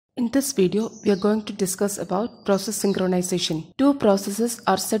In this video, we are going to discuss about process synchronization. Two processes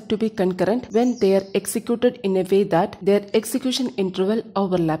are said to be concurrent when they are executed in a way that their execution interval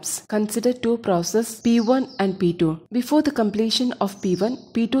overlaps. Consider two processes P1 and P2. Before the completion of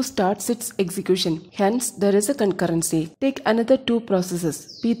P1, P2 starts its execution. Hence, there is a concurrency. Take another two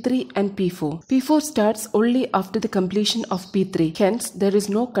processes P3 and P4. P4 starts only after the completion of P3. Hence, there is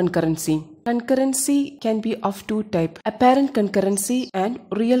no concurrency. Concurrency can be of two types, apparent concurrency and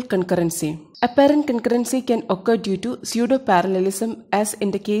real concurrency. Apparent concurrency can occur due to pseudo-parallelism as in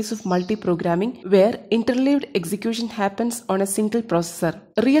the case of multiprogramming where interleaved execution happens on a single processor.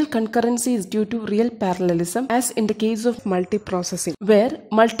 Real concurrency is due to real parallelism as in the case of multiprocessing where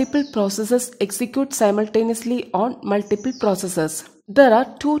multiple processes execute simultaneously on multiple processors. There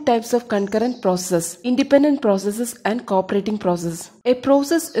are two types of concurrent processes, independent processes and cooperating processes. A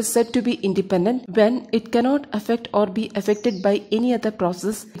process is said to be independent when it cannot affect or be affected by any other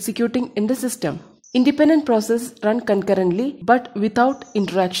process executing in the system. Independent processes run concurrently but without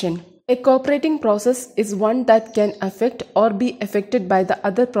interaction. A cooperating process is one that can affect or be affected by the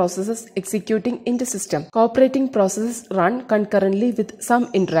other processes executing in the system. Cooperating processes run concurrently with some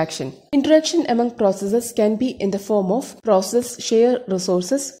interaction. Interaction among processes can be in the form of process share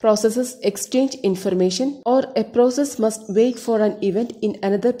resources, processes exchange information, or a process must wait for an event in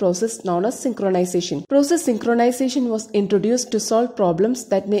another process known as synchronization. Process synchronization was introduced to solve problems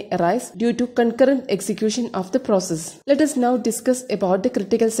that may arise due to concurrent execution of the process. Let us now discuss about the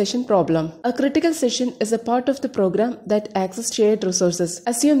critical session problem. A critical session is a part of the program that accesses shared resources.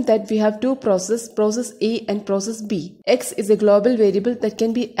 Assume that we have two processes, process A and process B. X is a global variable that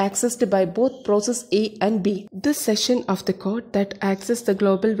can be accessed by both process A and B. This section of the code that accesses the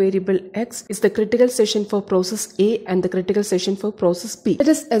global variable X is the critical session for process A and the critical session for process B. Let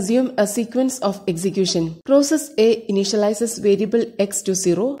us assume a sequence of execution. Process A initializes variable X to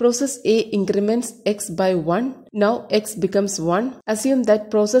 0. Process A increments X by 1. Now X becomes 1. Assume that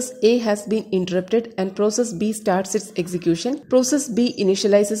process A has been interrupted and process B starts its execution. Process B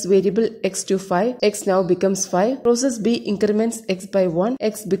initializes variable X to 5. X now becomes 5. Process B increments X by 1.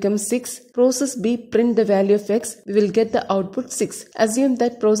 X becomes 6. Process B print the value of X. We will get the output 6. Assume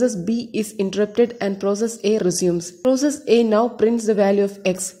that process B is interrupted and process A resumes. Process A now prints the value of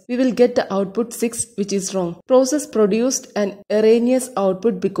X. We will get the output 6, which is wrong. Process produced an erroneous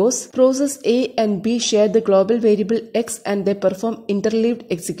output because process A and B share the global variable X and they perform interleaved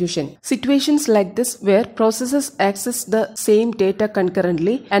execution. Situations like this where processes access the same data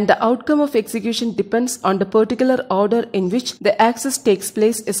concurrently and the outcome of execution depends on the particular order in which the access takes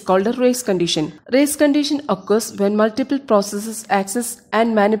place is called a race condition. Race condition occurs when multiple processes access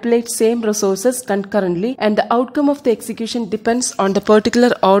and manipulate same resources concurrently and the outcome of the execution depends on the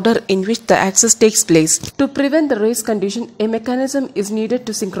particular order in which the access takes place. To prevent the race condition, a mechanism is needed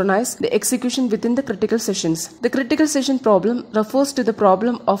to synchronize the execution within the critical sessions. The critical session problem refers to the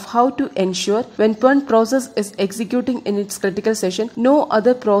problem of how to ensure when one process is executing in its critical session, no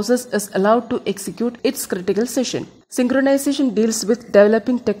other process is allowed to execute its critical session. Synchronization deals with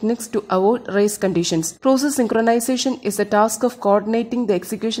developing techniques to avoid race conditions. Process synchronization is a task of coordinating the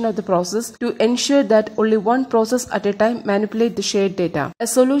execution of the process to ensure that only one process at a time manipulates the shared data. A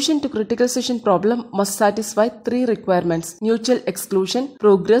solution to critical session problem must satisfy three requirements: mutual exclusion,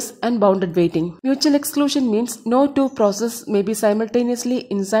 progress, and bounded waiting. Mutual exclusion means no two processes may be simultaneously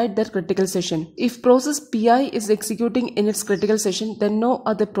inside their critical session. If process PI is executing in its critical session, then no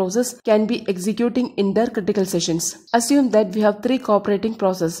other process can be executing in their critical sessions. Assume that we have three cooperating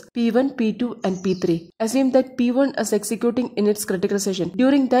processes P1, P2 and P3. Assume that P1 is executing in its critical session.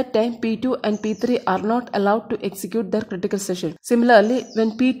 During that time, P2 and P3 are not allowed to execute their critical session. Similarly,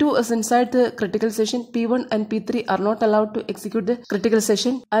 when P2 is inside the critical session, P1 and P3 are not allowed to execute the critical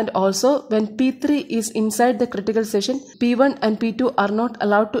session. And also, when P3 is inside the critical session, P1 and P2 are not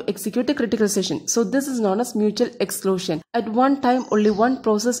allowed to execute the critical session. So this is known as mutual exclusion. At one time, only one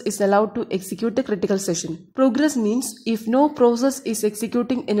process is allowed to execute the critical session. Progress means if no process is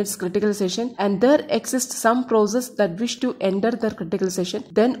executing in its critical session and there exists some process that wish to enter the critical session,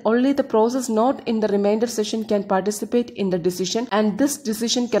 then only the process not in the remainder session can participate in the decision and this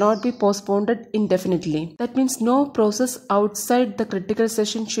decision cannot be postponed indefinitely. That means no process outside the critical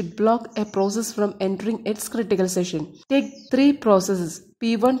session should block a process from entering its critical session. Take three processes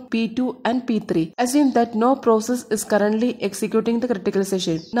P1, P2 and P3. Assume that no process is currently executing the critical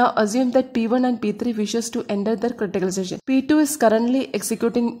session. Now assume that P1 and P3 wishes to enter their critical session. P2 is currently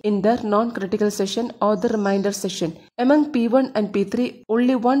executing in their non-critical session or the remainder session. Among P1 and P3,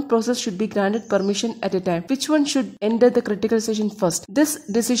 only one process should be granted permission at a time. Which one should enter the critical session first? This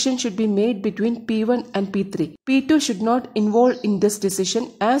decision should be made between P1 and P3. P2 should not involve in this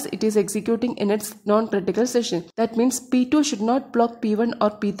decision as it is executing in its non-critical session. That means P2 should not block P1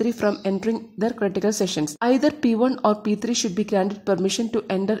 or P3 from entering their critical sessions. Either P1 or P3 should be granted permission to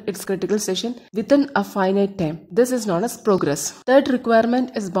enter its critical session within a finite time. This is known as progress. Third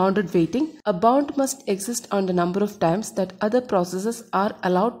requirement is bounded waiting. A bound must exist on the number of times that other processes are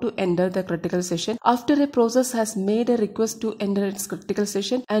allowed to enter the critical session after a process has made a request to enter its critical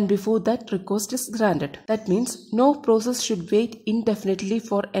session and before that request is granted. That means no process should wait indefinitely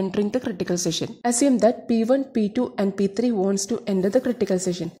for entering the critical session. Assume that P1, P2 and P3 wants to enter the critical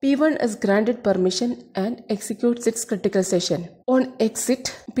session. P1 is granted permission and executes its critical session. On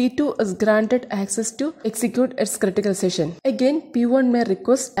exit, P2 is granted access to execute its critical session. Again, P1 may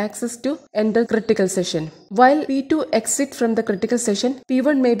request access to enter critical session. While P2 exits from the critical session,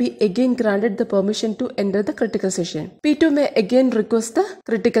 P1 may be again granted the permission to enter the critical session. P2 may again request the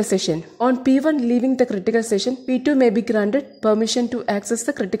critical session. On P1 leaving the critical session, P2 may be granted permission to access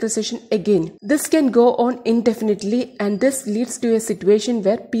the critical session again. This can go on indefinitely and this leads to a situation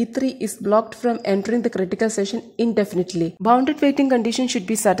where P3 is blocked from entering the critical session indefinitely. Bounded waiting condition should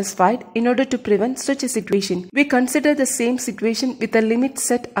be satisfied in order to prevent such a situation. We consider the same situation with a limit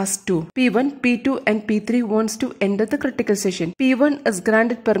set as 2. P1, P2 and P3 wants to enter the critical session. P1 is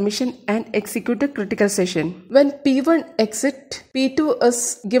granted permission and execute the critical session. When P1 exits, P2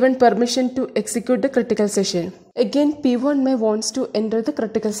 is given permission to execute the critical session. Again, P1 may wants to enter the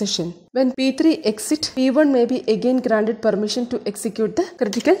critical session. When P3 exits, P1 may be again granted permission to execute the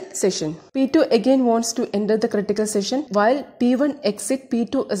critical session. P2 again wants to enter the critical session. While P1 exits,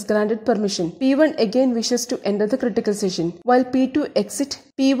 P2 is granted permission. P1 again wishes to enter the critical session. While P2 exits,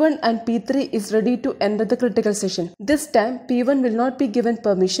 P1 and P3 is ready to enter the critical session. This time, P1 will not be given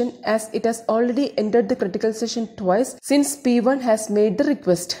permission as it has already entered the critical session twice since P1 has made the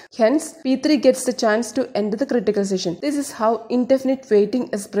request. Hence, P3 gets the chance to enter the critical session. This is how indefinite waiting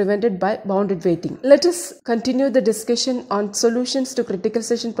is prevented by bounded waiting. Let us continue the discussion on solutions to critical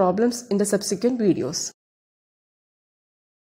session problems in the subsequent videos.